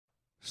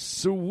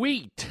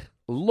Sweet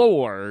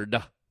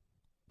Lord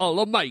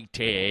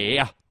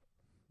Almighty.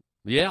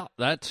 Yeah,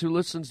 that's who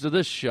listens to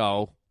this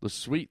show, the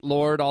sweet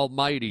Lord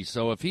Almighty.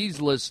 So if he's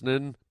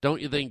listening,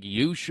 don't you think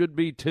you should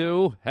be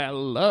too?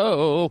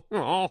 Hello.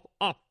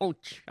 Oh,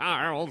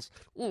 Charles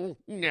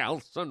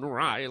Nelson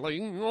Riley.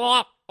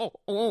 Why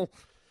do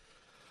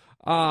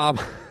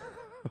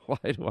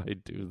I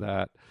do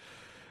that?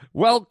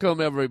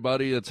 Welcome,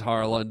 everybody. It's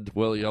Harland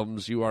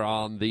Williams. You are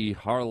on the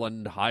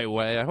Harland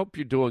Highway. I hope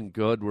you're doing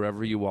good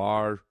wherever you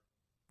are,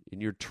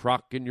 in your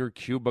truck, in your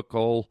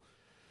cubicle,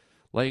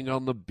 laying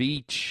on the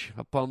beach,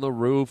 up on the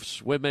roof,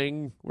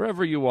 swimming,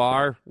 wherever you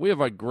are. We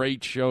have a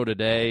great show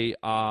today. Did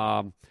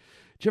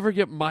you ever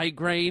get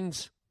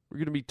migraines? We're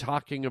going to be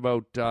talking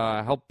about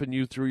helping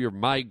you through your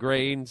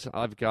migraines.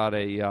 I've got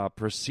a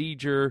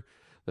procedure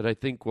that I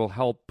think will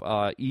help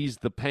ease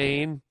the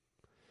pain.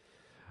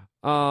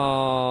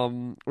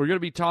 We're going to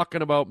be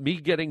talking about me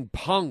getting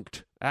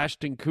punked.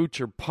 Ashton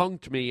Kutcher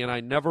punked me, and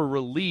I never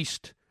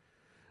released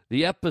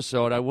the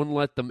episode. I wouldn't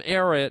let them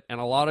air it,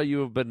 and a lot of you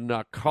have been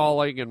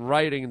calling and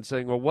writing and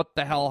saying, well, what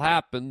the hell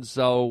happened?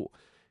 So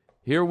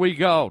here we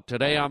go.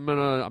 Today I'm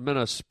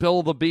gonna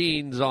spill the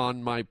beans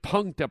on my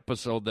punked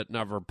episode that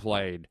never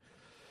played.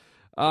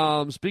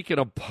 Speaking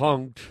of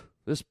punked,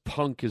 this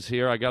punk is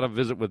here. I got a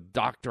visit with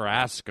Dr.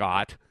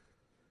 Ascot.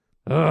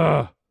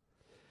 Ugh.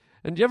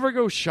 And do you ever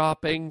go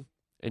shopping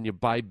and you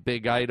buy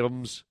big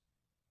items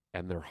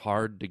and they're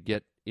hard to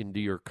get into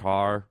your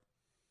car?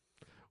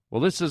 Well,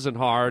 this isn't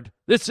hard.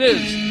 This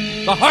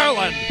is the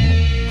Harland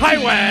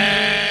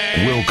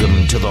Highway!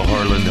 Welcome to the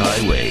Harland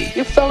Highway.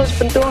 You fellas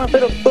been doing a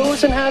bit of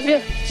boozing, have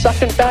you?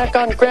 Sucking back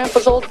on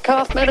Grandpa's old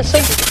cough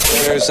medicine?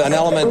 There's an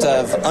element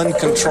of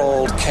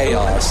uncontrolled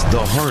chaos.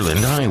 The Harland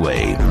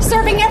Highway.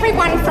 Serving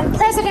everyone from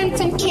presidents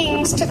and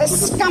kings to the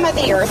scum of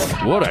the earth.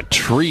 What a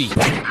treat.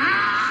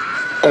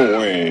 Oh,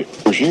 wait.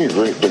 Was she a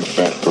great big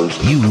fat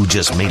person? You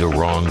just made a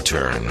wrong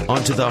turn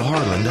onto the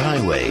Harland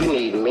Highway. You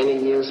need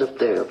many years of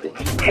therapy.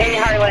 Hey,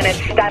 Harlan,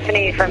 it's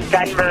Stephanie from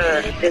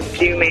Denver. Just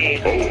do me.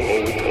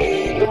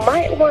 You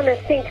might want to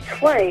think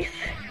twice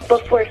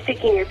before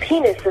sticking your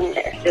penis in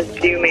there. Just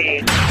do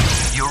me.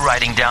 You're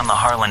riding down the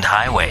Harland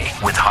Highway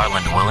with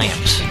Harland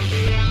Williams.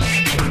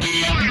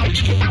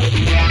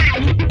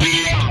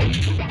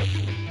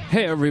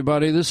 Hey,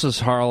 everybody, this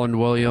is Harland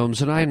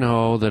Williams, and I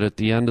know that at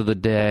the end of the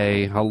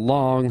day, a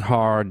long,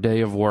 hard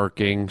day of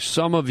working,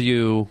 some of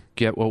you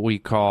get what we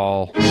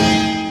call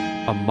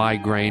a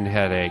migraine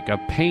headache, a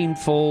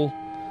painful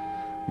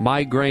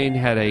migraine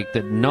headache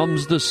that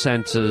numbs the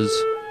senses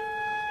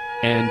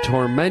and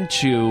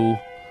torments you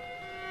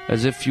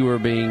as if you were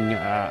being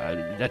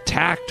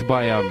attacked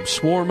by a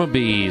swarm of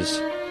bees.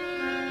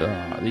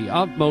 The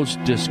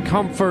utmost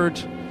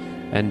discomfort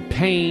and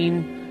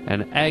pain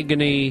and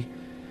agony,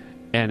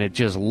 and it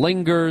just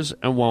lingers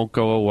and won't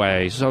go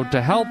away. So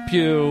to help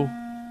you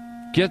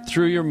get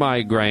through your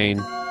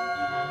migraine,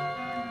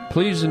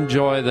 please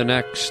enjoy the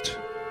next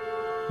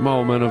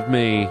moment of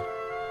me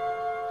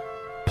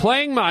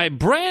playing my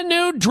brand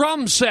new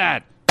drum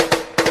set.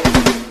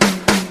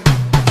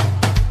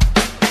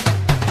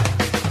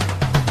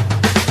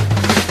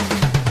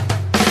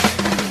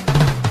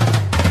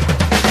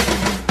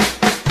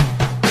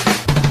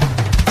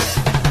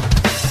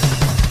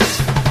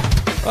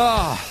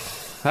 Oh,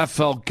 that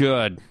felt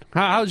good.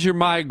 How's your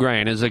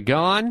migraine? Is it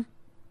gone?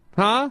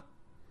 Huh?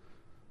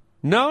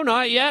 No,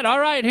 not yet. All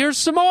right, here's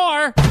some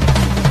more.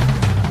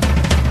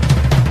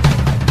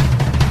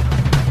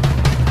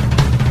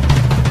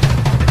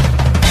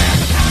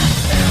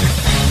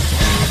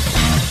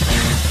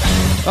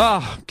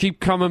 Oh, keep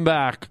coming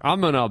back.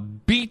 I'm going to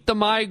beat the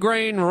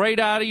migraine right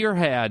out of your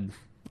head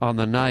on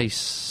the nice,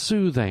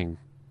 soothing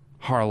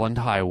Harland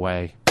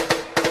Highway.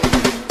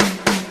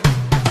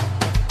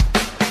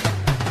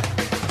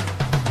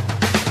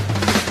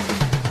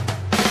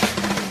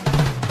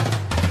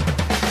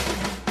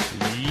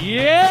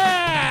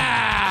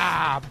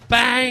 Yeah!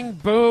 Bang,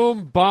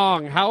 boom,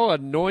 bong. How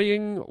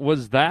annoying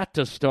was that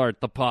to start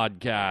the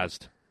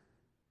podcast?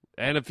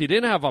 And if you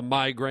didn't have a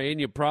migraine,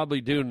 you probably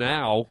do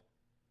now.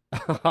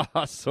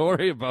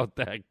 Sorry about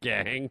that,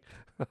 gang.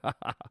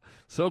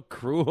 So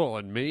cruel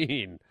and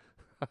mean.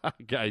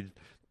 Guys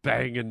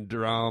banging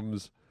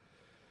drums.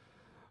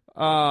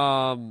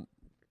 And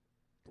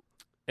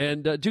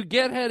do you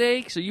get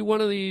headaches? Are you one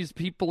of these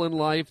people in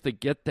life that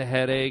get the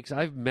headaches?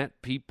 I've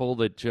met people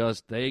that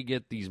they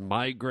get these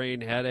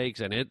migraine headaches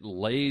and it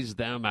lays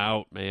them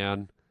out,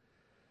 man.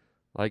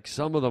 Like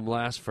some of them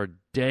last for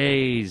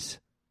days,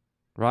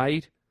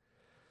 right?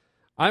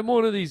 I'm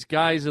one of these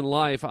guys in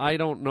life. I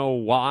don't know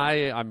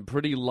why. I'm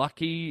pretty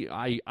lucky.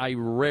 I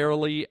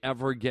rarely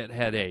ever get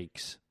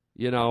headaches,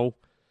 you know.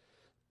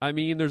 I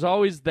mean, there's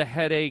always the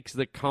headaches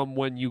that come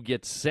when you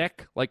get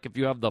sick, like if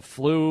you have the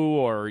flu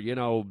or, you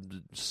know,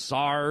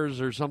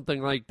 SARS or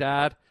something like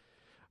that.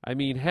 I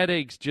mean,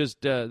 headaches just,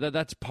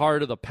 that's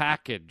part of the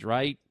package,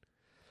 right?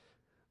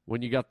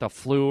 When you got the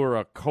flu or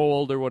a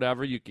cold or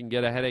whatever, you can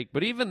get a headache.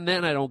 But even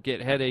then, I don't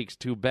get headaches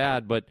too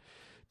bad. But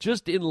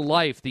just in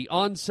life, the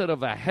onset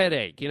of a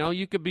headache. You know,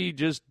 you could be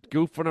just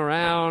goofing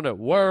around at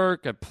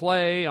work, at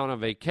play, on a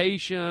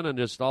vacation, and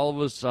just all of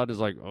a sudden it's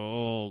like,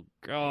 oh,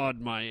 God,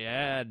 my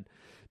head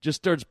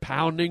just starts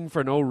pounding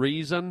for no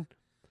reason.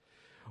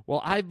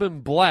 Well, I've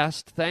been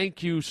blessed.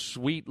 Thank you,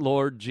 sweet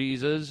Lord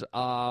Jesus.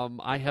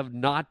 I have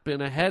not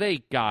been a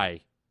headache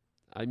guy.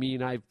 I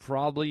mean, I've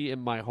probably in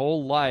my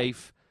whole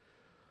life,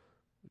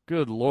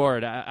 good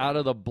Lord, out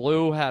of the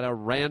blue had a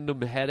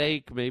random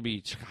headache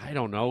maybe, I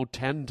don't know,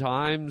 10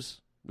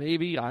 times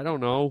maybe. I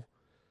don't know.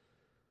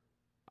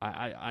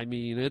 I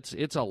mean,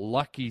 it's a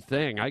lucky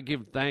thing. I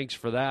give thanks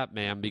for that,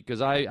 man,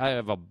 because I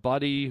have a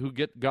buddy who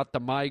got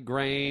the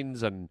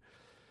migraines, and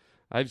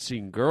I've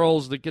seen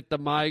girls that get the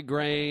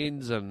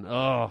migraines, and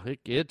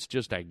it's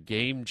just a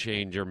game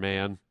changer,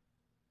 man.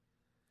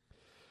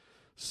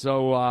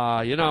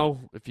 So, you know,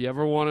 if you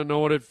ever want to know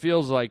what it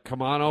feels like,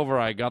 come on over.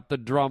 I got the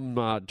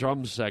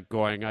drum set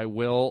going. I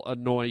will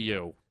annoy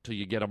you till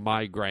you get a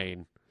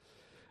migraine.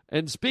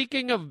 And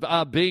speaking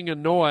of being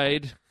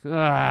annoyed,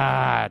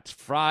 it's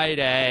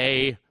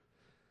Friday.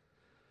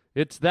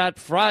 It's that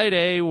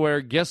Friday where,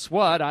 guess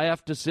what? I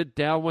have to sit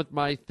down with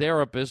my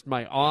therapist,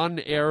 my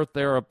on-air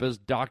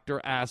therapist,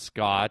 Dr.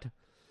 Ascot,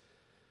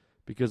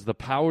 because the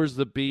powers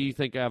that be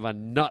think I have a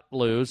nut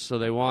loose, so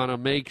they want to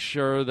make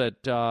sure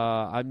that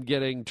I'm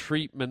getting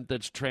treatment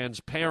that's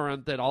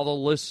transparent, that all the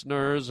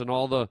listeners and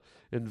all the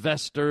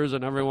investors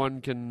and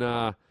everyone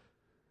can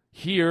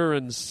hear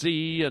and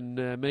see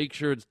and make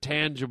sure it's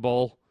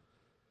tangible.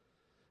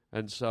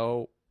 And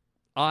so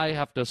I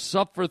have to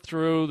suffer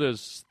through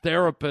this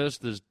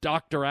therapist, this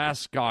Dr.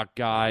 Ascot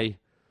guy.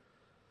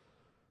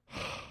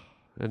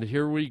 And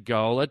here we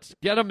go. Let's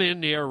get him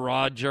in here,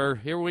 Roger.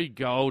 Here we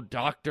go,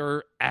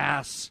 Dr.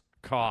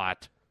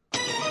 Ascot.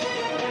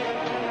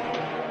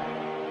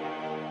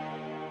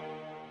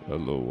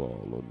 Hello,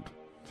 Arland.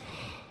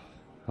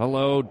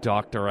 Hello,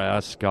 Dr.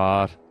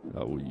 Ascot.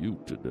 How are you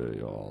today,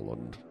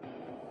 Arland?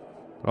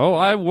 Oh,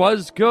 I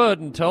was good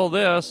until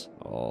this.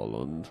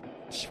 Arland.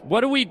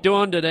 What are we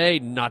doing today,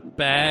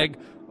 nutbag?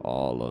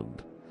 Arland.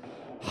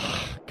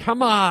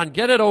 Come on,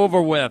 get it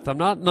over with. I'm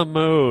not in the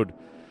mood.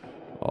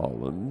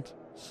 Arland.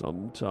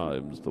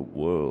 Sometimes the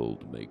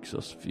world makes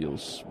us feel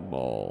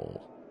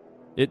small.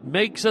 It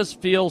makes us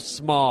feel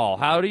small.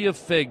 How do you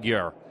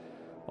figure?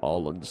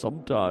 Arland,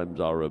 sometimes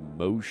our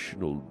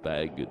emotional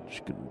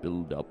baggage can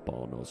build up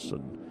on us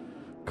and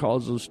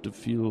cause us to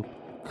feel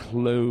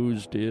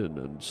closed in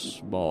and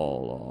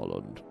small,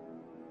 Arland.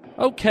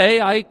 Okay,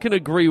 I can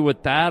agree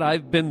with that.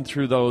 I've been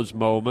through those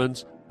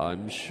moments.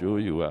 I'm sure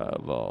you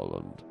have,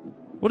 Arland.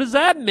 What does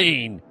that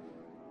mean?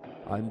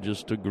 I'm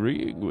just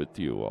agreeing with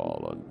you,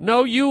 Arland.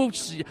 No, you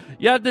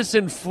had this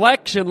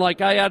inflection like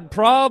I had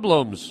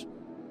problems.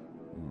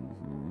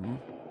 Mm-hmm.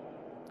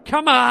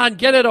 Come on,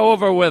 get it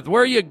over with.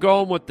 Where are you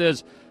going with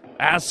this,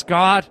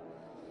 Ascot?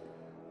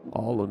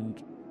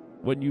 Arland,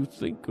 when you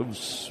think of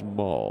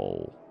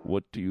small,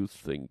 what do you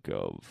think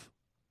of?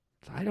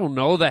 I don't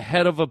know, the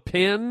head of a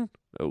pin?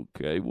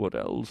 Okay, what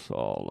else,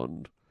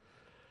 Arland?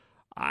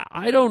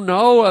 I don't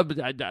know,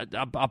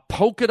 a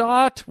polka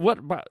dot? What?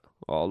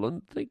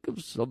 Arland, think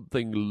of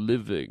something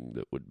living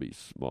that would be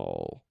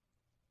small.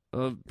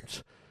 I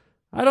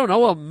don't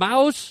know, a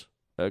mouse?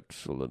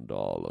 Excellent,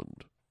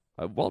 Arland.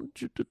 I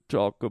want you to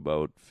talk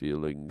about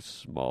feeling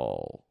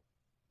small.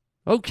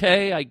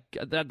 Okay,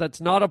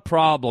 that's not a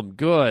problem.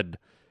 Good.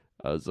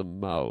 As a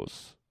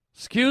mouse.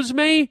 Excuse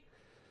me?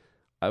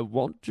 I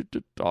want you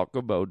to talk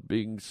about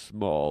being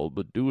small,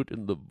 but do it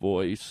in the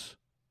voice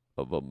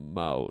of a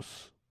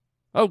mouse.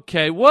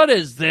 Okay, what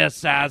is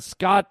this,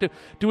 Ascot?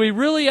 Do we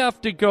really have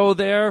to go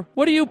there?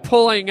 What are you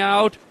pulling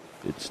out?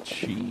 It's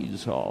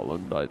cheese,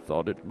 Arland. I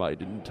thought it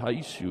might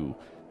entice you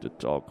to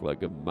talk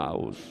like a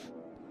mouse.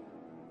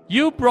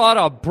 You brought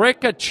a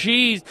brick of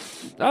cheese?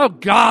 Oh,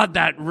 God,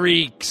 that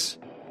reeks.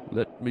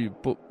 Let me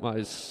put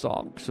my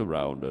socks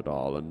around it,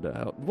 Arland.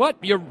 What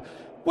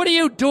are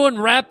you doing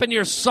wrapping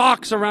your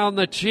socks around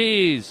the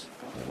cheese?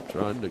 I'm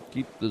trying to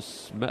keep the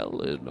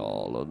smell in,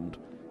 Arland.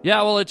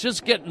 Yeah, well, it's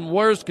just getting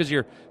worse because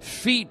your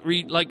feet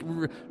reek like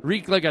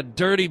a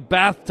dirty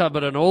bathtub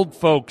at an old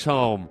folks'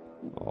 home.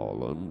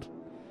 Arland.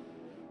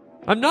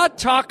 I'm not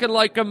talking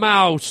like a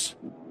mouse.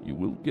 You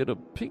will get a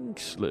pink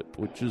slip,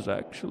 which is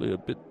actually a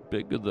bit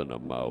bigger than a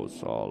mouse,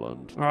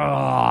 Arland.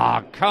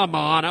 Oh, come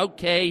on.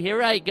 Okay,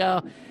 here I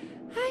go.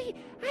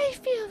 I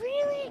feel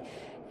really...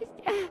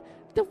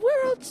 the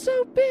world's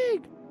so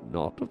big.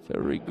 Not a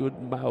very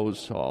good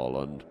mouse,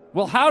 Arland.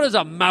 Well, how does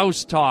a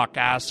mouse talk,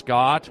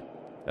 Ascot?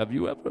 Have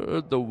you ever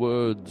heard the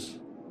words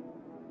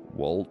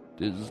Walt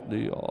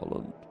Disney,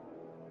 Arland?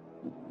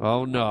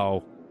 Oh,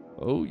 no.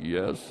 Oh,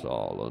 yes,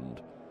 Arland.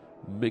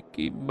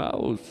 Mickey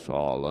Mouse,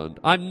 Arland.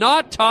 I'm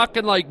not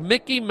talking like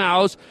Mickey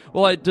Mouse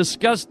while I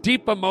discuss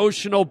deep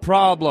emotional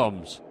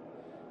problems.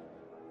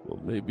 Well,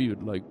 maybe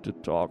you'd like to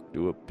talk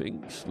to a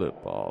pink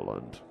slip,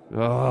 Arland.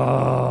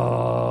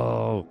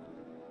 Oh.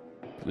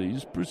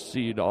 Please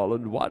proceed,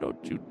 Arland. Why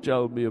don't you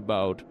tell me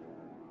about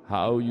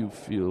how you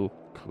feel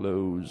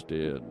closed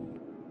in,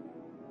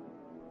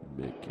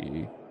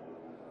 Mickey?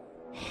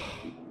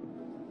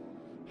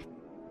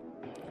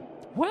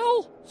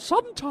 Well,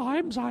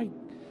 sometimes I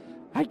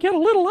get a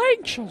little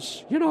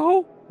anxious, you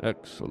know.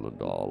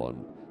 Excellent,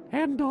 Alan.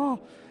 And,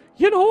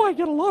 you know, I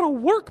get a lot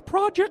of work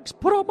projects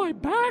put on my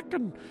back,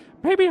 and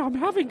maybe I'm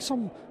having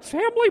some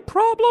family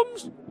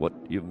problems.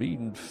 What do you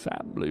mean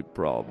family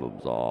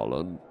problems,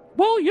 Alan?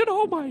 Well, you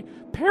know, my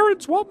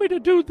parents want me to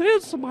do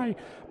this, and my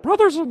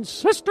brothers and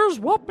sisters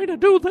want me to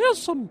do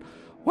this, and,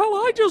 well,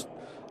 I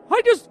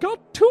just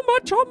got too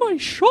much on my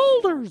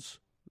shoulders.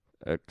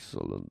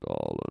 Excellent,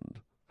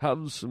 Alan.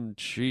 Have some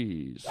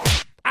cheese.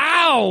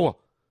 Ow!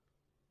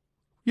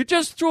 You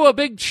just threw a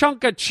big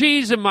chunk of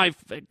cheese right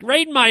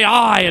in my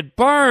eye. It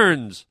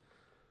burns.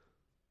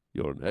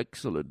 You're an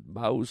excellent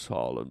mouse,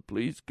 Holland.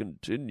 Please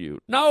continue.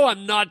 No,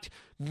 I'm not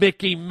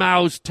Mickey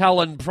Mouse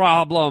telling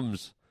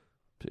problems.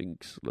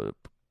 Pink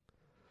slip.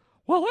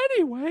 Well,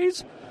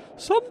 anyways,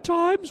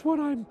 sometimes when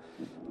I'm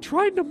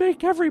trying to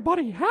make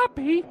everybody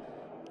happy,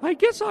 I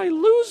guess I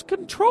lose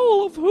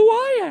control of who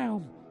I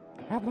am.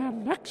 And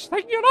then next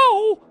thing you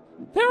know,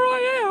 there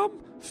I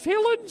am,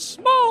 feeling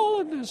small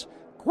in this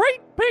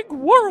great big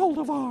world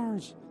of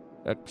ours.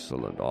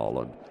 Excellent,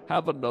 Alan.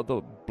 Have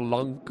another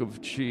blunk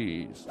of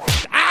cheese.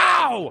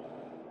 Ow!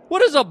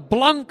 What is a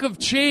blunk of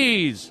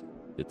cheese?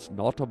 It's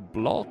not a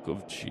block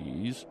of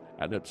cheese,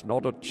 and it's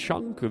not a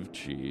chunk of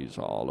cheese,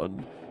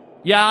 Alan.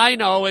 Yeah, I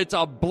know, it's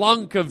a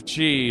blunk of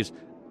cheese.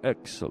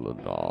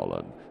 Excellent,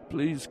 Alan.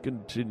 Please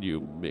continue,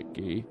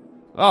 Mickey.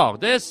 Oh,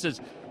 this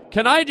is...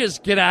 Can I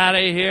just get out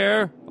of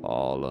here?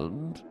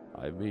 Alan,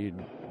 I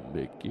mean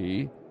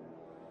Mickey.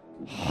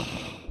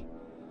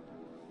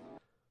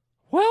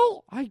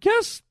 Well, I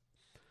guess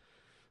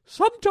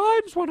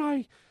sometimes when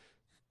I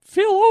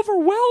feel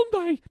overwhelmed,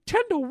 I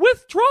tend to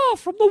withdraw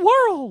from the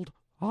world.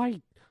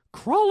 I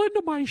crawl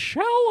into my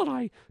shell and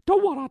I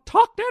don't want to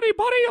talk to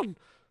anybody, and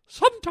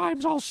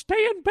sometimes I'll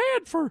stay in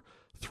bed for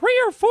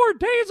 3 or 4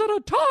 days at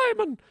a time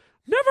and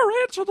never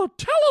answer the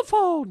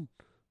telephone.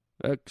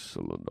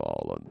 Excellent,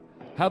 Alan.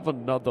 Have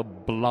another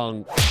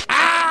blunk.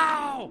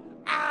 Ow!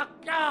 Oh,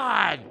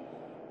 God!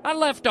 I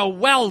left a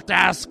welt,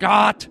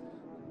 Ascot.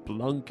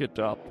 Blunk it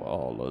up,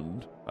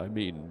 Alan. I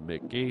mean,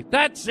 Mickey.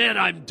 That's it,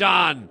 I'm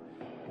done.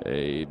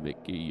 Hey,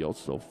 Mickey, you're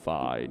so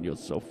fine. You're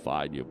so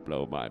fine, you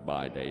blow my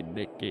mind. Hey,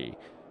 Mickey.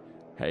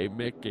 Hey,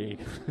 Mickey.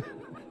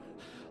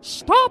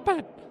 Stop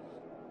it!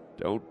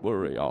 Don't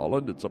worry,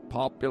 Alan. It's a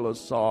popular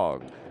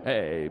song.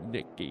 Hey,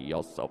 Mickey,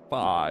 you're so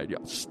fine.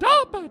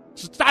 Stop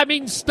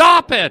it!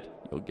 Stop it!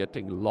 You're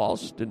getting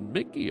lost in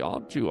Mickey,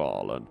 aren't you,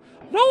 Alan?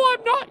 No,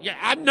 I'm not. Yeah,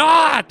 I'm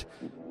not.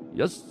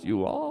 Yes,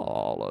 you are,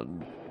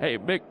 Alan. Hey,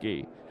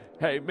 Mickey.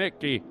 Hey,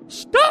 Mickey.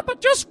 Stop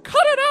it. Just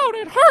cut it out.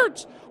 It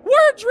hurts.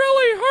 Words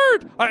really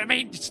hurt. I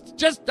mean,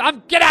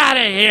 get out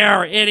of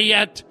here,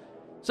 idiot.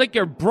 It's like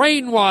you're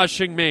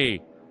brainwashing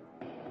me.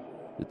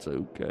 It's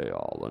okay,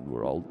 Alan.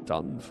 We're all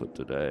done for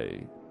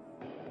today.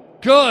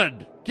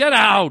 Good. Get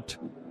out.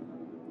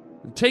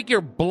 And take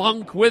your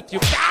blunk with you.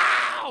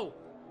 Ow!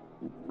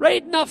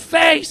 Right in the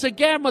face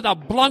again with a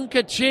blunk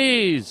of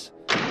cheese.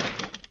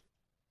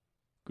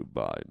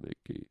 Goodbye,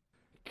 Mickey.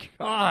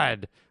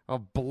 God, a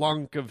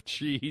blunk of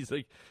cheese.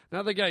 Like,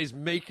 now the guy's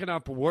making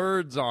up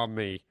words on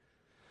me.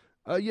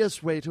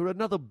 Yes, waiter,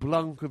 another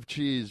blunk of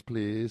cheese,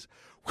 please.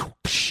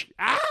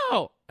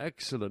 Ow!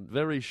 Excellent,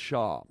 very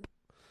sharp.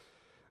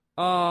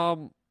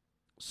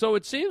 So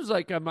it seems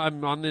like I'm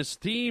on this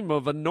theme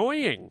of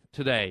annoying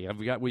today.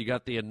 We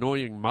got the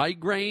annoying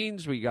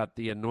migraines. We got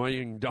the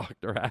annoying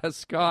Dr.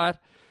 Ascot.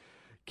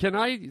 Can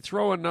I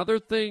throw another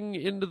thing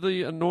into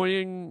the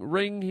annoying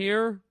ring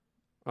here?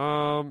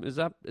 Is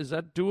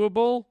that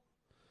doable?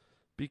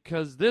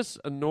 Because this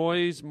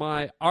annoys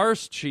my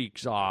arse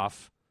cheeks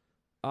off.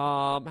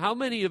 How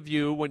many of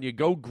you, when you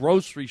go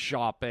grocery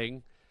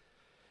shopping,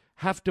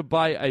 have to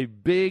buy a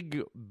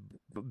big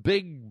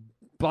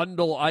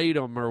bundle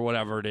item or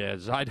whatever it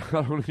is? I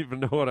don't even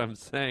know what I'm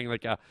saying.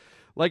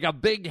 Like a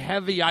big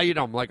heavy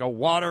item, like a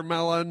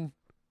watermelon,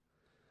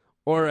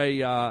 or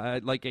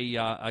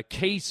a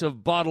case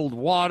of bottled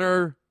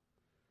water,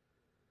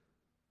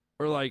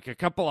 or like a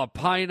couple of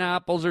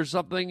pineapples or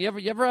something. You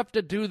ever have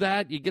to do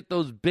that? You get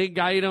those big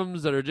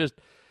items that are just,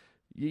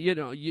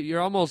 you're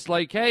almost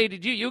like, hey,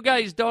 you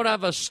guys don't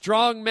have a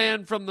strong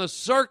man from the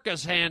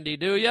circus handy,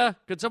 do you?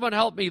 Could someone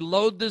help me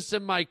load this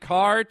in my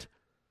cart?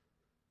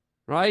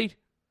 Right?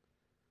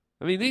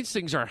 I mean, these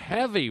things are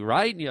heavy,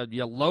 right? And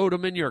you load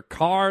them in your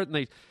cart, and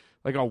they,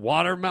 like a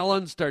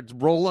watermelon, starts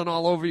rolling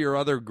all over your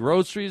other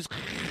groceries.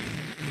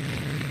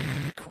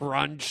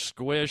 Crunch,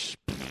 squish,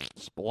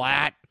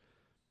 splat.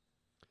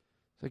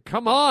 Like,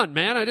 come on,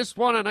 man, I just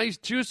want a nice,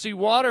 juicy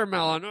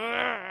watermelon.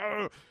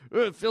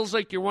 It feels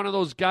like you're one of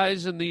those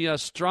guys in the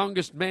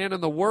strongest man in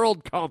the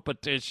world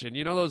competition.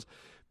 You know, those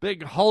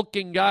big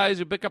hulking guys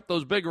who pick up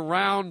those big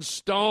round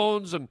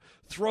stones and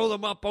throw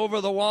them up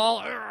over the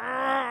wall.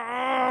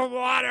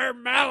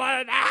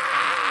 Watermelon!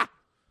 Ah!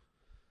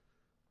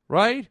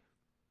 Right?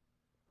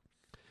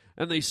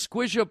 And they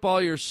squish up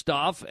all your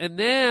stuff, and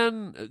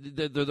then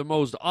they're the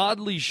most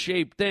oddly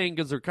shaped thing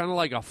because they're kind of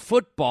like a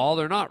football.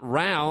 They're not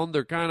round.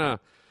 They're kind of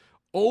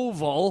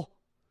oval.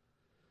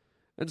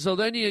 And so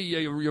then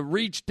you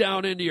reach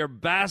down into your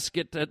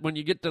basket when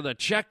you get to the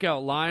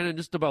checkout line and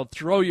just about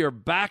throw your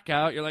back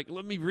out. You're like,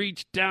 let me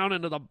reach down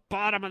into the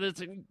bottom of this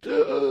and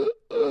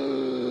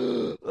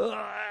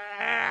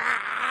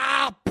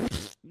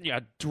you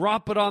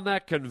drop it on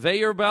that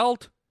conveyor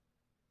belt,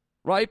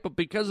 right? But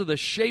because of the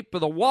shape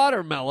of the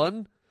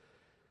watermelon,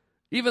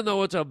 even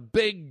though it's a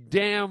big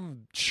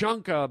damn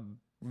chunk of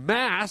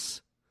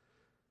mass,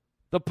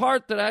 the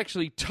part that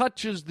actually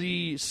touches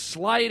the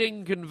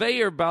sliding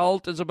conveyor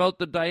belt is about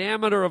the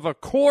diameter of a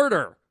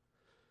quarter.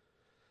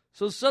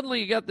 So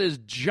suddenly you got this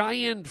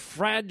giant,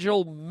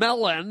 fragile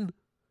melon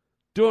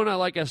doing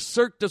like a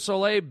Cirque du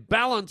Soleil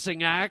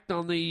balancing act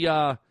on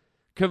the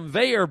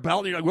conveyor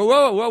belt. You're like,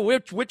 whoa,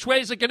 which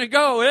way is it going to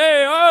go?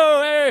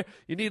 Hey.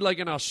 You need like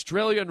an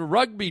Australian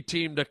rugby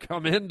team to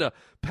come in to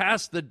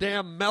pass the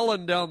damn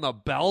melon down the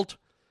belt.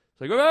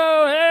 It's like,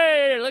 whoa,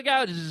 hey, look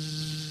out.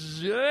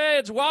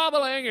 It's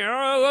wobbling.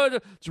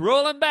 It's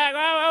rolling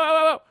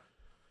back.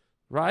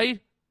 Right?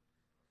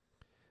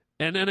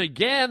 And then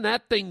again,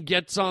 that thing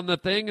gets on the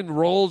thing and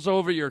rolls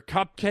over your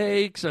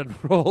cupcakes and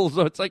rolls.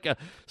 It's like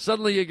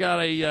suddenly you got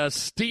a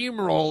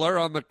steamroller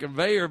on the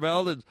conveyor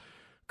belt and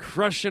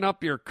crushing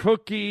up your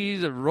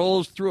cookies and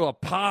rolls through a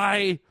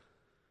pie,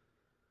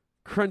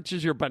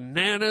 crunches your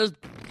bananas.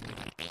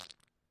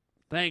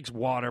 Thanks,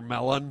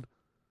 watermelon.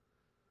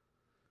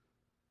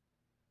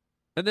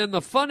 And then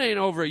the fun ain't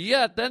over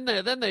yet. Then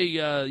they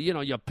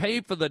you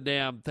pay for the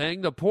damn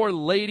thing. The poor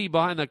lady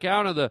behind the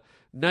counter, the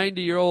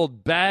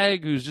 90-year-old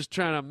bag who's just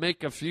trying to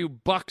make a few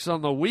bucks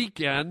on the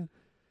weekend,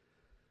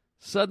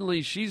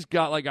 suddenly she's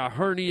got like a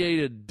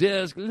herniated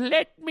disc.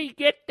 Let me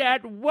get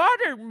that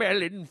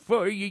watermelon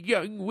for you,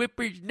 young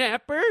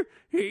whippersnapper.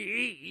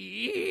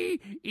 You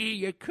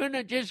couldn't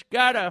have just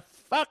got a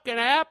fucking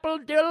apple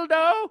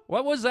dildo?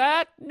 What was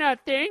that?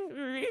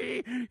 Nothing.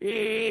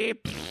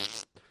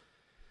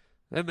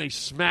 Then they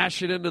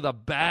smash it into the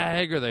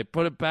bag or they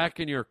put it back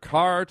in your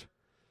cart.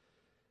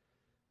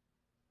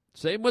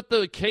 Same with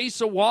the case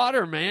of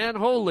water, man.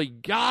 Holy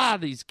God,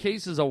 these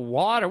cases of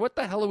water. What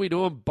the hell are we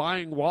doing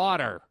buying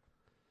water?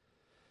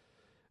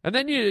 And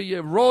then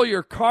you roll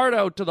your cart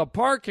out to the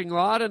parking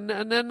lot, and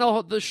then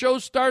the show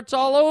starts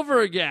all over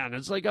again.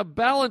 It's like a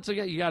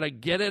balancing. You got to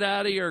get it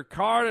out of your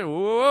cart, and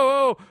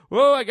whoa,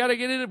 I got to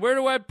get in it. Where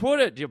do I put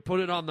it? Do you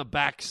put it on the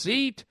back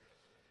seat?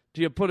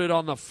 Do you put it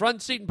on the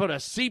front seat and put a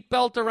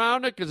seatbelt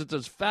around it because it's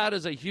as fat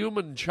as a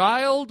human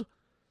child?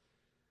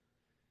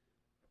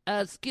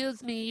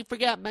 Excuse me, you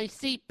forgot my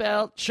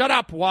seatbelt. Shut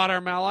up,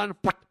 watermelon.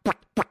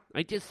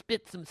 I just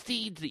spit some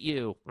seeds at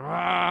you.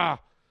 I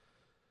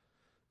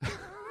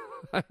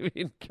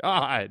mean,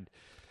 God.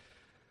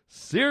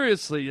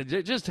 Seriously,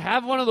 just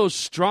have one of those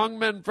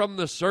strongmen from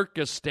the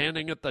circus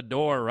standing at the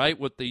door, right,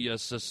 with the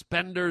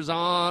suspenders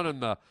on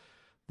and the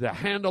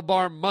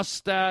handlebar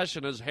mustache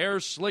and his hair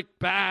slicked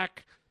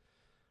back.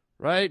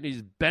 Right? And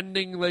he's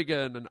bending like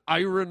an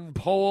iron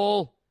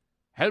pole.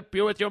 Help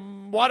you with your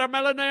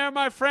watermelon there,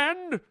 my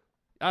friend?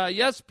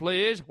 Yes,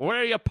 please. Where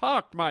are you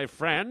parked, my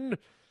friend?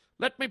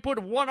 Let me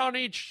put one on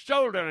each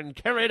shoulder and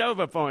carry it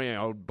over for you,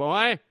 old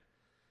boy.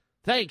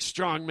 Thanks,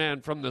 strong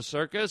man from the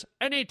circus.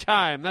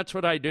 Anytime, that's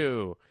what I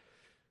do.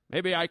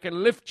 Maybe I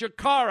can lift your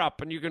car up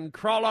and you can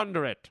crawl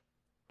under it.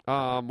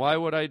 Why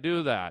would I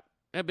do that?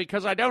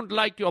 Because I don't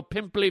like your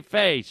pimply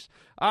face.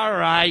 All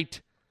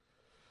right.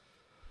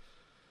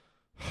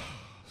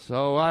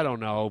 So, I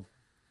don't know.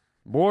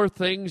 More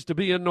things to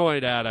be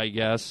annoyed at, I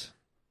guess.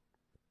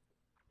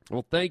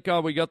 Well, thank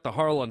God we got the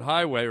Harlan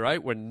Highway,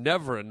 right? We're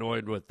never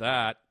annoyed with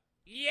that.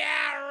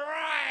 Yeah,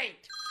 right!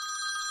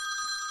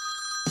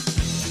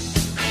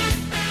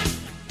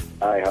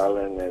 Hi,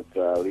 Harlan. It's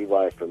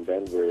Levi from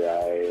Denver.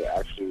 I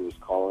actually was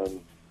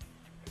calling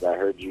because I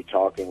heard you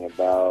talking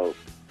about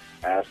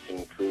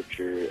Ashton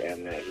Kutcher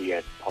and that he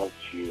had punked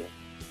you,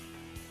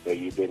 but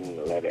you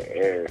didn't let it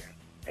air.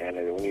 And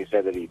when you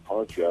said that he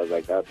punked you, I was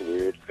like, that's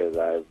weird because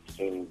I've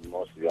seen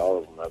mostly all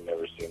of them. I've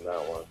never seen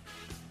that one.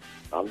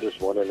 I'm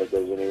just wondering if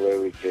there's any way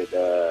we could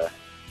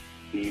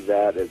see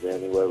that. Is there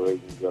any way we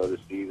can go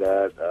to see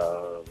that?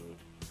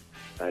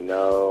 I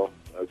know,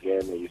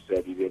 again, that you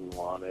said you didn't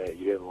want it.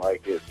 You didn't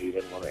like it, so you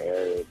didn't want to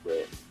air it.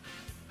 But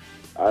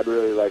I'd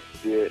really like to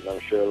see it, and I'm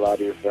sure a lot of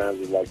your fans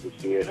would like to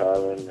see it,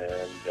 Harlan.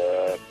 And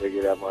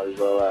figured I might as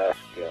well ask.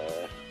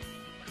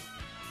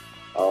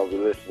 I'll be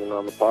listening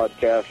on the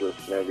podcast,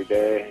 listen every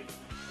day,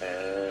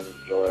 and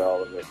enjoy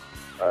all of it.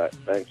 All right,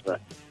 thanks,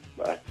 man.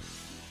 Bye.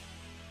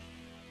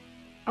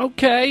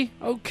 Okay,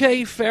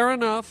 fair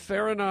enough.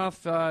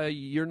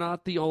 You're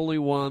not the only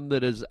one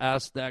that has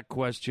asked that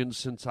question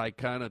since I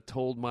kind of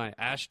told my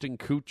Ashton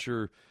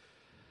Kutcher,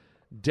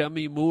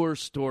 Demi Moore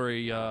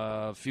story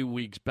a few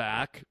weeks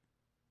back.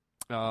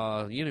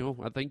 I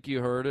think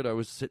you heard it. I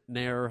was sitting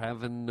there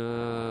having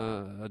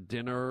a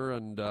dinner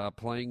and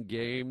playing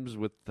games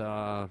with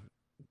the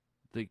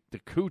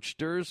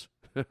Coochters.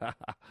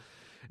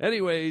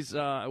 Anyways,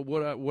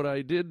 what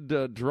I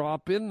did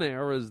drop in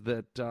there is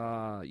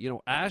that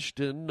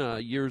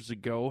Ashton years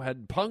ago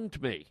had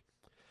punked me,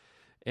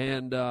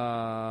 And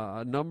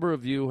a number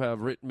of you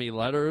have written me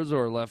letters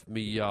or left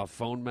me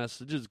phone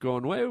messages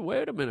going,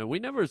 wait a minute, we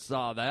never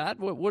saw that.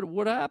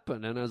 What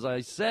happened? And as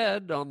I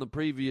said on the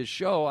previous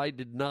show, I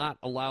did not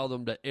allow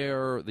them to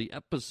air the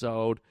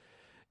episode.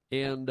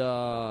 And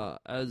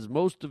as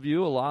most of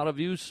you, a lot of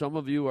you, some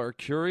of you are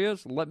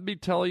curious, let me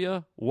tell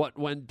you what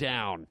went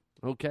down.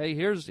 Okay,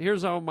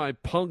 here's how my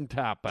punked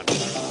happened.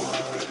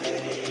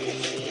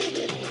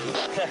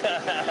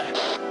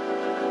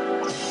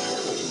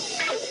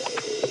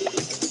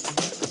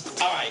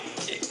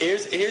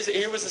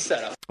 Here was the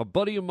setup. A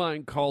buddy of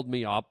mine called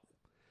me up,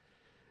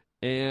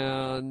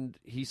 and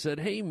he said,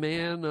 "Hey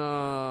man,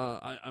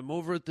 I'm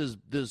over at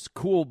this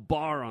cool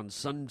bar on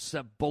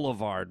Sunset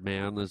Boulevard,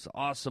 man. This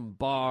awesome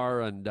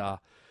bar, and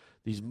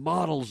these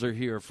models are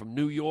here from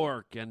New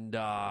York, and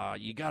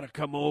you got to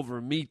come over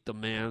and meet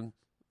them, man."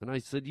 And I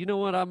said, "You know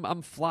what?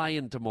 I'm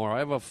flying tomorrow. I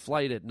have a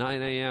flight at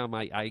 9 a.m.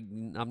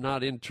 I'm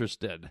not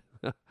interested."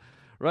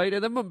 Right?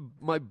 And then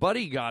my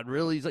buddy got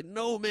really, he's like,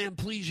 "No, man,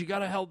 please, you got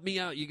to help me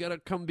out. You got to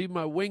come be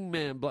my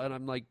wingman." And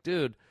I'm like,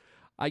 "Dude,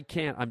 I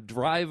can't. I'm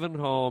driving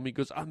home." He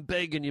goes, "I'm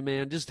begging you,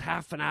 man, just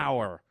half an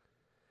hour."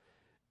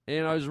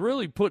 And I was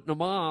really putting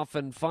him off.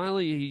 And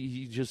finally,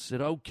 he just said,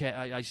 "Okay."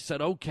 I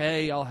said,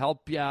 "Okay, I'll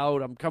help you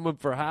out. I'm coming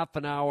for half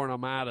an hour and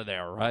I'm out of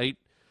there," right?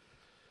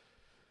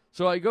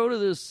 So I go to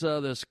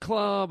this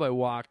club, I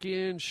walk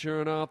in,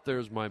 sure enough,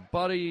 there's my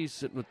buddy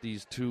sitting with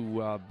these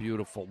two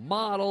beautiful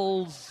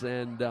models,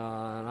 and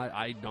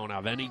I don't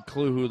have any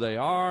clue who they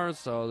are,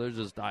 so they're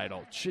just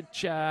idle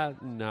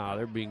chit-chat, and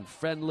they're being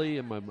friendly,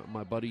 and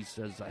my buddy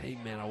says, "Hey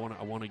man, I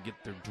want to get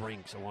their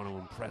drinks, I want to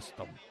impress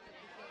them."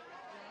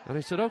 And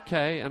I said,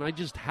 "Okay," and I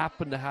just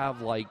happened to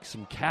have like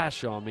some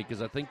cash on me,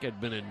 because I think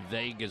I'd been in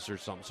Vegas or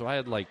something, so I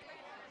had like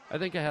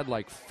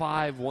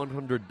 5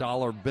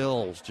 $100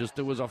 bills. Just,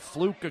 it was a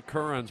fluke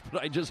occurrence, but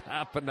I just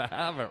happened to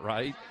have it,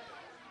 right?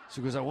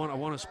 So he goes, I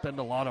want to spend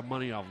a lot of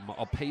money on them.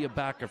 I'll pay you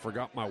back. I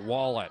forgot my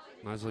wallet.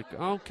 And I was like,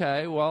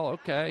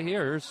 okay,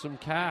 here's some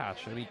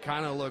cash. And he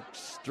kind of looked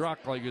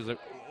struck, like he's like,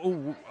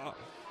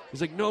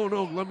 he's like, no,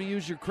 let me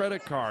use your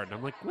credit card. And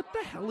I'm like, what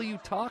the hell are you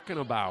talking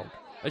about?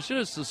 I should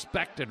have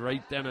suspected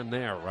right then and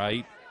there,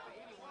 right?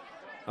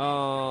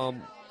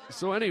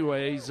 So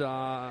anyways,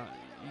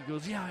 he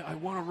goes, "Yeah, I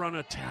want to run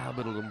a tab.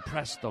 It'll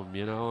impress them,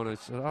 you know." And I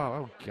said,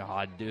 oh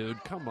God,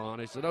 dude, come on.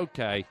 I said,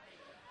 okay.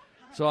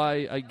 So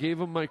I gave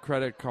him my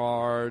credit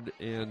card,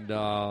 and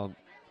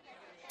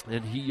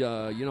he,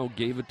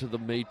 gave it to the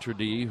maitre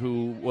d',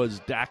 who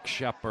was Dax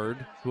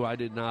Shepard, who I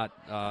did not,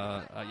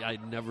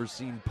 I'd never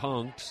seen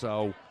punked,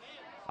 so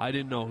I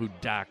didn't know who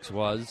Dax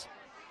was.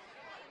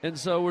 And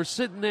so we're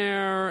sitting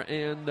there,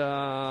 and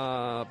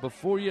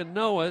before you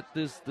know it,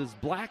 this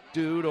black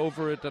dude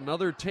over at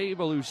another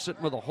table who's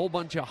sitting with a whole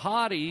bunch of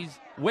hotties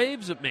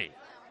waves at me.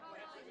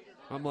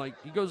 I'm like,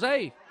 he goes,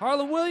 "Hey,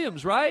 Harland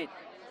Williams, right?"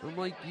 I'm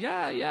like,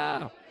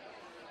 yeah.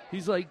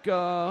 He's like,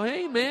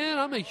 "Hey, man,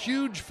 I'm a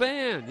huge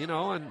fan,"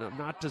 and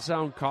not to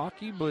sound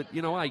cocky, but,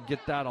 I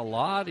get that a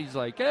lot. He's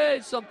like,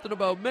 "Hey, something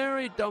about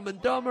Mary, Dumb and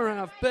Dumber,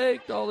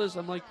 Half-Baked, all this."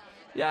 I'm like,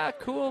 "Yeah,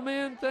 cool,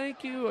 man,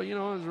 thank you."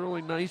 I was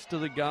really nice to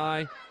the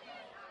guy.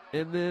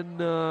 And then,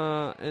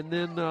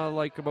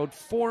 like about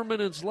 4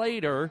 minutes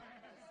later,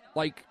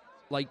 like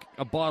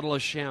a bottle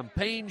of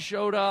champagne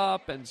showed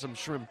up, and some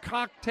shrimp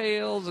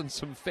cocktails, and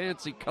some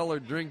fancy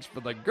colored drinks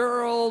for the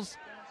girls.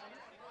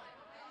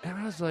 And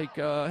I was like,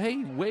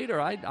 "Hey, waiter,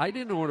 I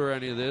didn't order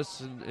any of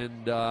this."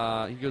 And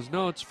he goes,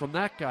 "No, it's from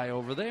that guy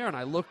over there." And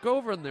I look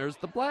over, and there's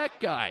the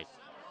black guy.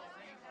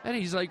 And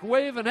he's like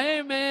waving,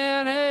 "Hey,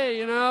 man,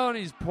 hey," and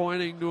he's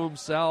pointing to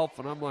himself.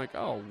 And I'm like,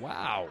 oh,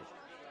 wow.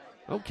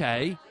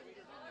 Okay.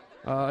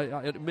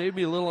 It made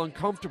me a little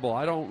uncomfortable.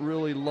 I don't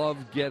really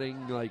love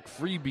getting, like,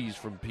 freebies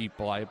from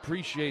people. I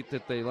appreciate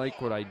that they like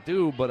what I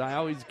do, but I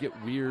always get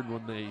weird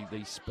when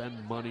they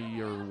spend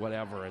money or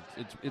whatever.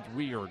 It's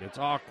weird. It's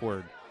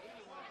awkward.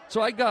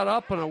 So I got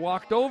up and I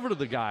walked over to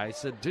the guy. I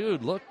said,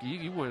 "Dude, look,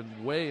 you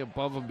went way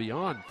above and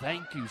beyond.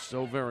 Thank you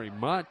so very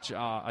much."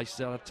 I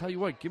said, "I'll tell you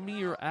what, give me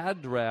your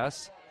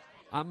address.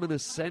 I'm going to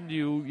send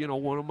you,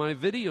 one of my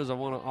videos. I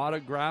want to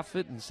autograph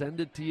it and send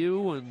it to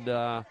you, and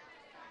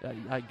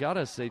I got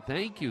to say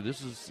thank you.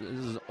 This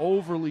is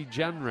overly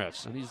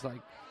generous." And he's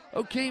like,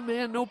 "Okay,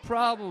 man, no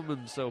problem."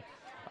 And so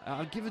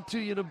I'll give it to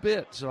you in a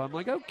bit. So I'm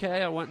like,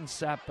 okay. I went and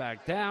sat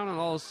back down, and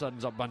all of a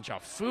sudden a bunch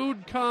of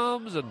food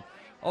comes, and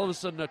all of a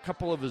sudden a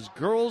couple of his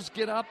girls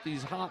get up,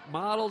 these hot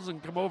models,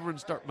 and come over and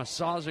start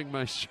massaging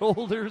my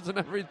shoulders and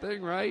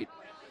everything, right?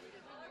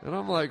 And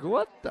I'm like,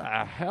 what the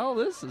hell?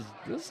 This is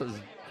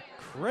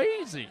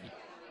crazy.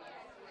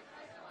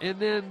 And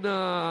then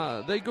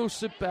they go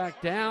sit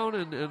back down,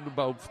 and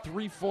about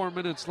 3-4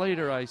 minutes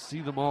later, I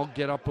see them all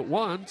get up at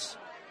once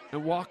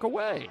and walk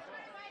away.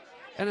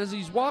 And as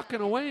he's walking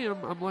away,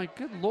 I'm like,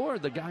 good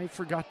Lord, the guy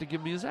forgot to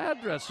give me his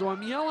address. So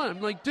I'm yelling.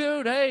 I'm like,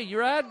 "Dude, hey,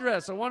 your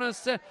address. I want to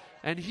say."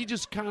 And he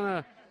just kind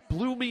of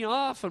blew me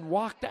off and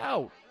walked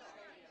out.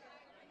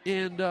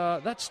 And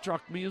that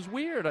struck me as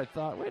weird. I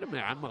thought, wait a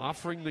minute, I'm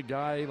offering the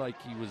guy like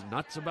he was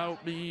nuts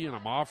about me, and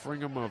I'm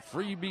offering him a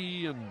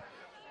freebie, and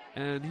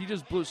And he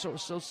just blew. So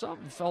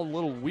something felt a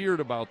little weird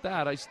about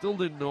that. I still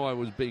didn't know I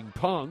was being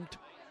punked.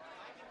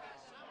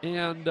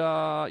 And,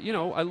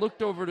 I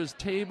looked over at his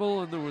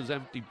table, and there was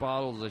empty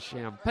bottles of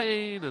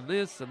champagne and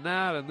this and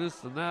that and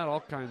this and that,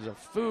 all kinds of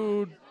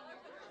food.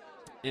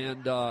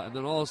 And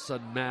then all of a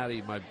sudden,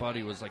 Matty, my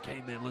buddy, was like,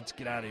 "Hey, man, let's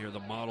get out of here.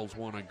 The models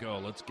want to go.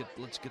 Let's get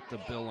the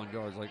bill and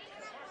go." I was like,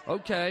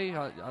 "Okay,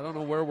 I don't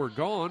know where we're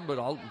going, but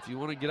if you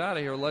want to get out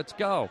of here, let's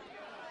go."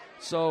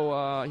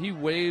 So he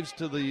waves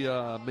to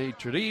the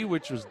maitre d',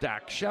 which was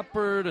Dax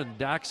Shepard, and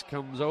Dax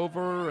comes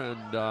over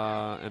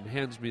and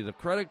hands me the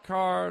credit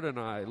card, and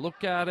I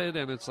look at it,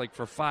 and it's like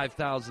for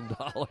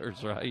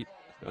 $5,000, right?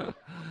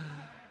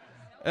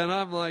 And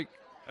I'm like,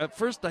 at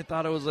first I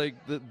thought it was like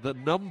the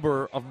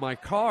number of my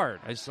card.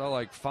 I saw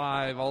like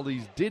 5, all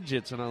these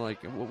digits, and I'm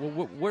like,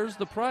 where's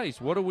the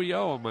price? What do we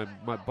owe? And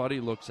my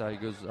buddy looks at it,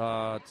 he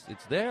goes,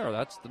 it's there.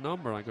 That's the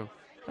number. I go,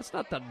 that's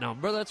not the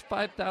number. That's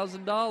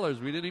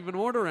 $5,000. We didn't even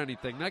order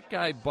anything. That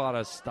guy bought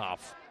us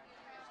stuff.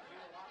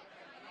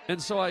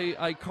 And so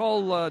I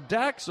call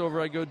Dax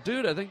over. I go,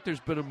 dude, I think there's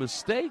been a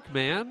mistake,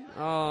 man.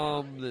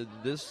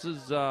 This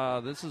is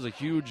a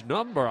huge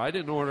number. I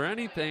didn't order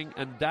anything.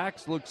 And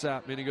Dax looks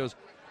at me and he goes,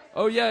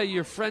 "Oh yeah,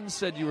 your friend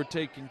said you were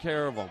taking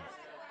care of him."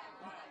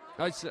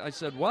 I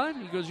said, "What?"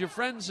 He goes, "Your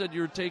friend said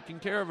you were taking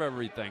care of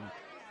everything."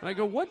 And I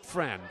go, "What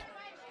friend?"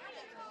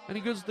 And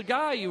he goes, "The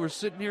guy you were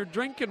sitting here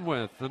drinking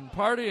with and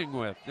partying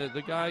with.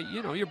 The guy,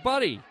 your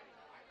buddy."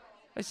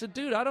 I said,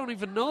 "Dude, I don't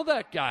even know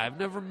that guy. I've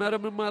never met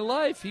him in my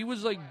life. He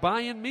was like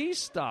buying me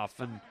stuff."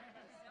 And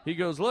he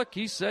goes, "Look,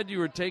 he said you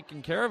were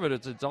taking care of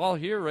it. It's all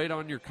here right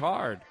on your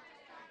card."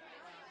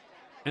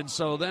 And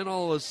so then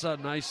all of a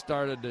sudden I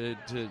started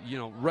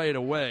to right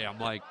away,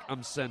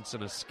 I'm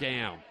sensing a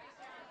scam.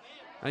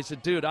 I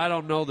said, "Dude, I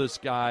don't know this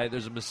guy.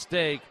 There's a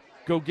mistake.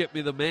 Go get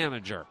me the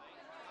manager."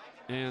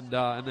 And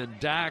then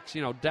Dax,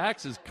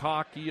 Dax is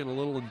cocky and a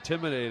little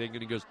intimidating,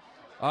 and he goes,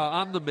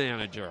 "I'm the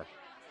manager."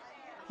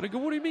 And I go,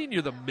 "What do you mean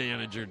you're the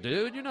manager,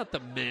 dude? You're not the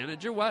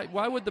manager.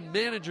 Why would the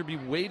manager be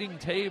waiting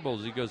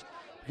tables?" He goes,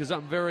 "Because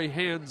I'm very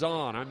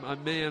hands-on. I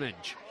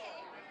manage."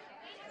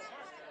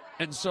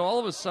 And so all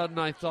of a sudden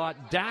I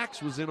thought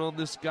Dax was in on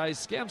this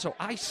guy's scam. So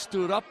I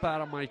stood up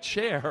out of my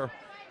chair,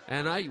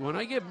 and when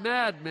I get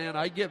mad, man,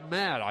 I get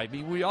mad. I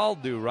mean, we all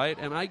do, right?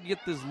 And I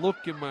get this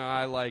look in my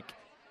eye like,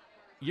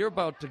 you're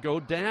about to go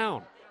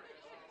down.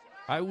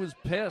 I was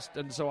pissed,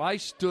 and so I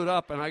stood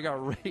up, and I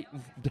got right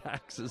in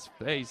Dax's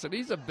face. And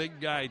he's a big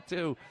guy,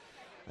 too.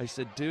 I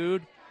said,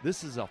 "Dude,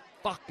 this is a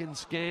fucking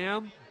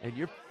scam, and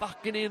you're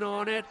fucking in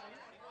on it.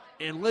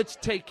 And let's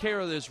take care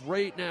of this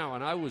right now."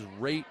 And I was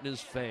right in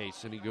his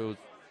face. And he goes,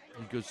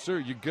 "Sir,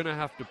 you're going to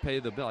have to pay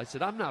the bill." I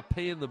said, "I'm not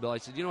paying the bill." I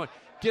said, "You know what?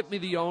 Get me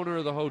the owner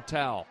of the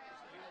hotel."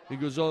 He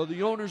goes, "Oh,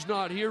 the owner's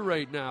not here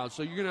right now,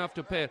 so you're going to have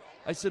to pay it."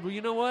 I said, "Well,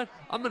 you know what?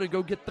 I'm going to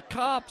go get the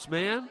cops,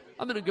 man.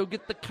 I'm going to go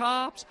get the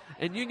cops,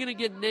 and you're going to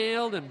get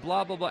nailed and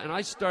blah, blah, blah." And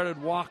I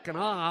started walking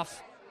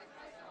off.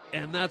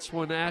 And that's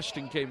when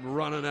Ashton came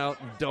running out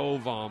and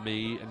dove on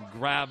me and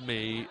grabbed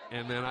me.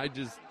 And then I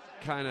just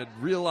kind of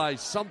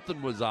realized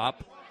something was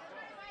up,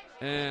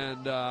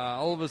 and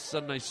all of a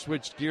sudden I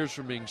switched gears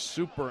from being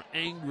super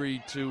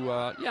angry to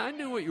I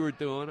knew what you were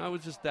doing, I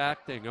was just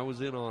acting, I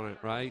was in on it,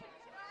 right?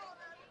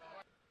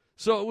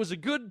 So it was a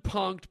good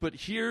punked, but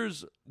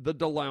here's the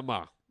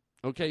dilemma.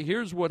 Okay,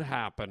 here's what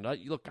happened.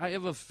 I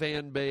have a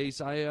fan base.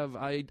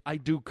 I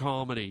do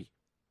comedy.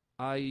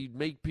 I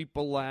make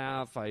people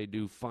laugh. I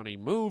do funny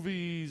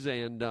movies,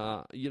 and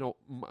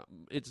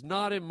it's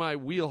not in my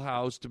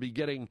wheelhouse to be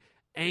getting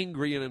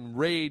angry and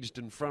enraged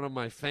in front of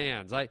my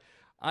fans. I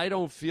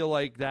don't feel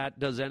like that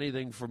does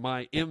anything for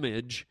my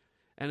image,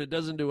 and it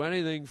doesn't do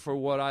anything for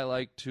what I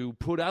like to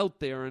put out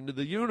there into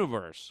the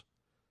universe.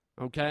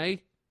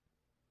 Okay?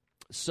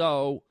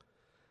 So,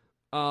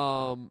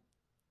 I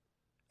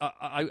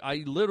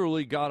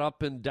literally got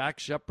up in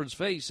Dax Shepard's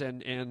face,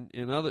 and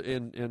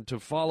to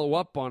follow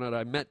up on it,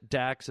 I met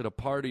Dax at a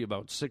party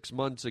about 6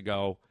 months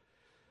ago.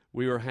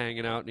 We were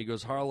hanging out, and he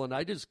goes, "Harlan,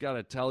 I just got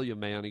to tell you,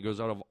 man," he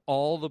goes, "out of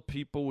all the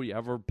people we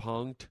ever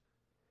punked,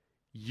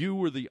 you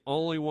were the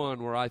only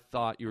one where I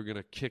thought you were going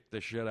to kick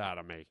the shit out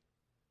of me."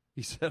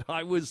 He said,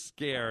 "I was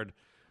scared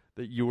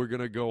that you were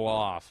going to go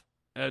off."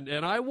 And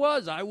I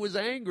was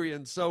angry.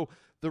 And so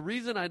the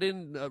reason I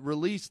didn't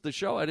release the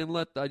show, I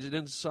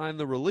didn't sign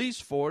the release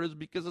for it, is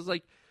because it's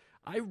like,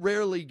 I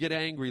rarely get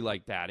angry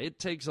like that. It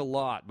takes a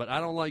lot, but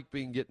I don't like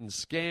getting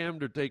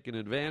scammed or taken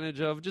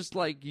advantage of, just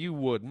like you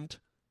wouldn't.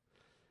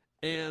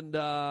 And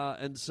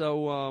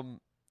so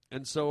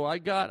I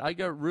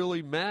got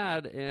really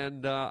mad,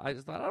 and I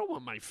just thought, I don't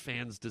want my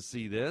fans to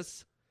see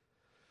this.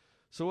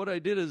 So what I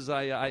did is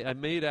I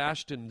made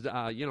Ashton,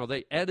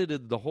 they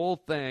edited the whole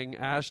thing.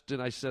 I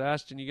said,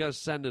 "Ashton, you got to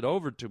send it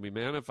over to me,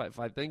 man. If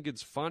I think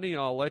it's funny,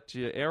 I'll let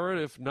you air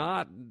it. If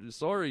not,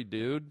 sorry,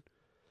 dude."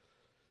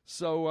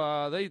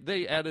 So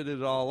they edited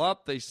it all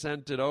up. They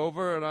sent it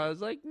over, and I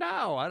was like,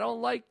 "No, I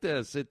don't like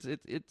this. It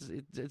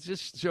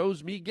just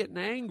shows me getting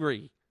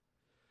angry."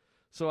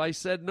 So I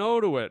said no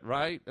to it,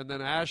 right? And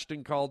then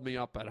Ashton called me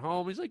up at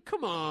home. He's like,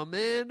 come on,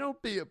 man,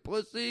 don't be a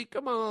pussy.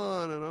 Come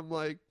on. And I'm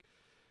like,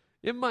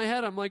 in my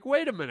head, I'm like,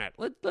 wait a minute.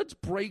 Let's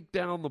break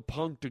down the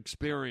Punk'd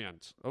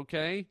experience,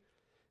 okay?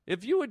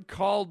 If you had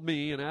called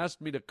me and asked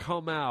me to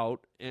come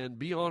out and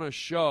be on a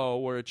show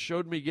where it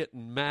showed me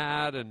getting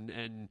mad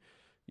and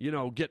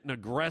getting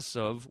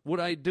aggressive,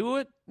 would I do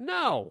it?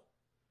 No.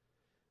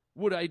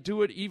 Would I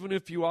do it even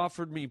if you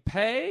offered me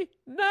pay?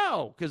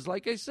 No, because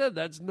like I said,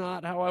 that's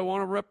not how I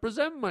want to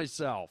represent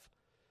myself.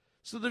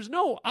 So there's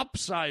no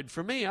upside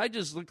for me. I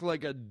just look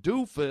like a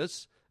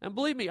doofus. And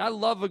believe me, I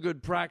love a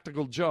good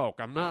practical joke.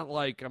 I'm not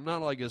like a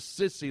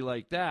sissy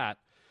like that.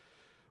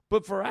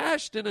 But for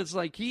Ashton, it's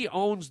like he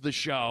owns the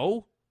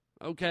show,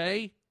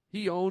 okay?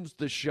 He owns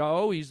the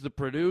show. He's the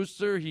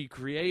producer. He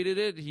created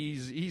it.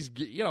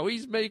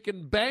 He's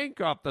making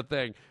bank off the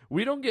thing.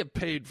 We don't get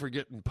paid for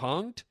getting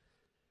punked.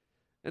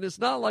 And it's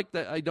not like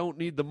that I don't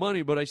need the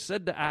money, but I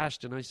said to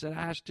Ashton,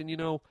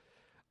 Ashton,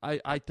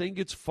 I think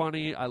it's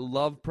funny. I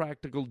love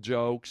practical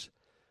jokes,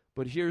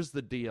 but here's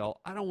the deal.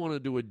 I don't want to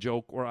do a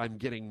joke where I'm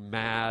getting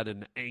mad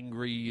and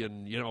angry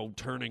and,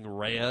 turning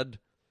red.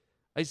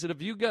 I said,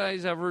 if you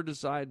guys ever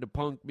decide to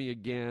punk me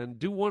again,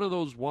 do one of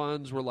those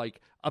ones where,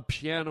 like, a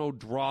piano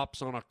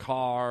drops on a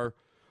car,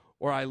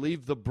 or I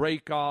leave the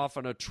brake off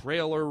and a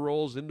trailer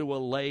rolls into a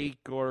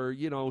lake, or,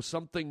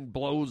 something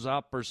blows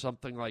up or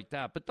something like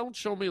that. But don't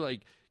show me,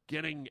 like,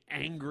 getting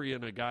angry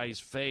in a guy's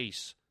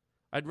face.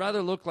 I'd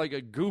rather look like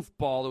a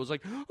goofball that was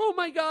like, oh,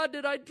 my God,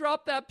 did I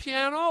drop that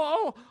piano?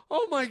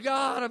 Oh my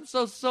God, I'm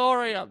so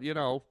sorry.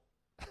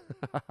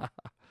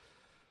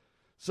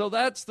 So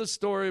that's the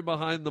story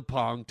behind the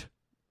Punk'd.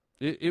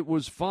 It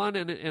was fun,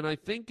 and I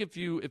think if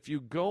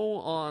you go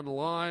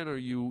online or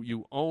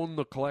you own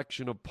the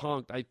collection of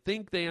Punk'd, I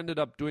think they ended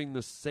up doing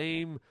the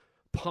same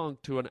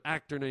Punk'd to an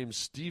actor named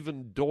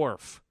Steven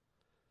Dorff.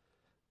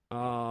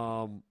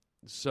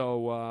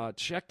 So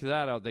check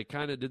that out. They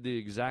kind of did the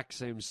exact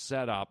same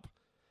setup.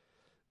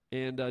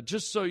 And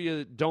just so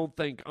you don't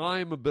think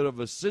I'm a bit of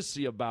a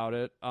sissy about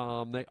it,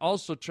 they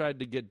also tried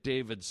to get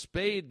David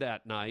Spade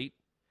that night,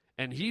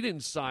 and he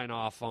didn't sign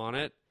off on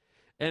it.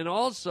 And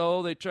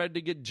also, they tried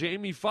to get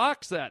Jamie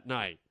Foxx that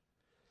night.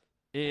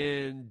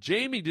 And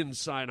Jamie didn't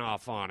sign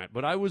off on it,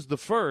 but I was the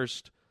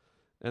first.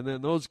 And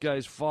then those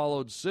guys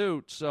followed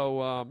suit.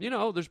 So,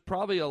 there's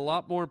probably a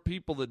lot more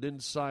people that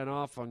didn't sign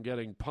off on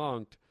getting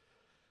punked.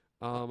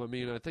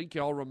 I think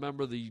y'all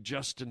remember the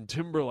Justin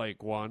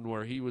Timberlake one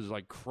where he was,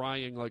 like,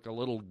 crying like a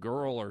little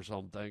girl or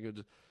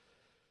something.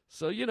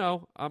 So,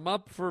 I'm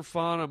up for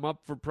fun. I'm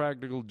up for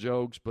practical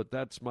jokes, but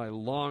that's my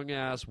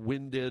long-ass,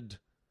 winded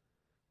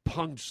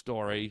Punk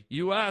story.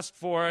 You asked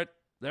for it.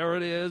 There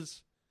it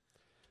is.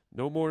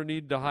 No more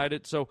need to hide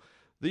it. So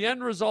the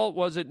end result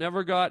was it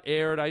never got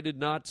aired. I did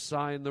not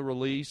sign the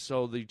release,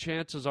 so the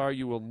chances are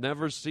you will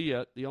never see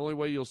it. The only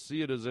way you'll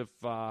see it is if,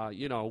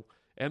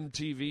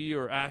 MTV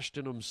or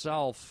Ashton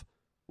himself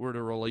were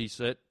to release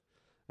it,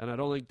 and I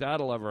don't think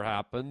that'll ever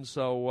happen.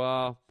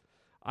 So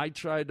I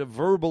tried to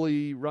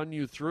verbally run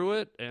you through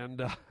it, and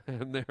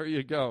there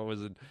you go.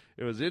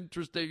 It was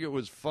interesting. It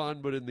was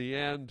fun, but in the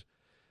end,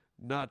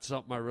 not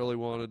something I really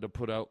wanted to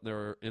put out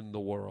there in the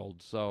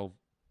world. So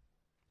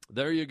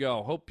there you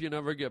go. Hope you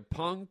never get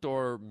punked,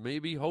 or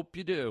maybe hope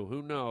you do.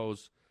 Who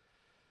knows?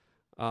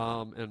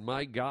 And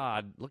my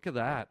God, look at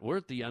that. We're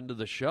at the end of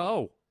the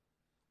show.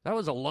 That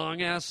was a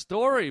long-ass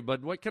story,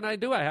 but what can I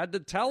do? I had to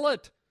tell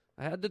it.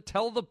 I had to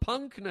tell the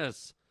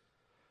punkness.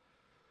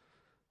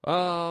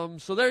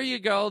 So there you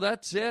go.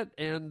 That's it.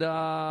 And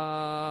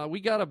we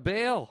got to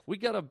bail.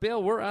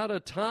 We're out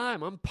of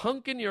time. I'm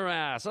punking your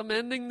ass. I'm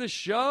ending the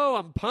show.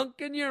 I'm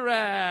punking your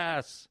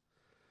ass.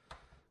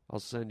 I'll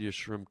send you a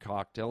shrimp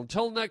cocktail.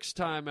 Until next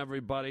time,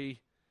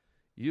 everybody,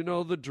 you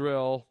know the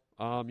drill.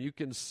 You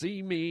can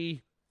see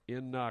me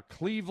in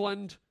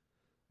Cleveland,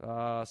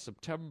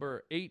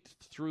 September 8th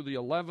through the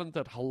 11th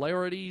at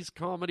Hilarities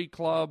Comedy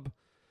Club.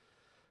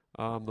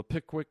 The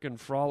Pickwick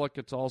and Frolic,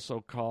 it's also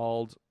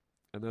called.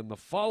 And then the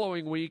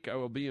following week, I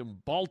will be in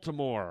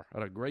Baltimore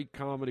at a great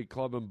comedy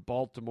club in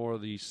Baltimore,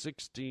 the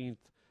 16th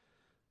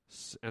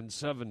and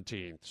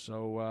 17th.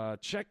 So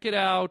check it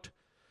out.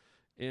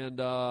 And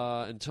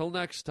until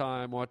next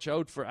time, watch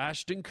out for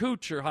Ashton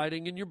Kutcher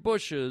hiding in your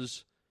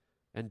bushes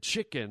and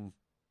chicken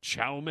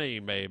chow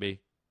mein, baby.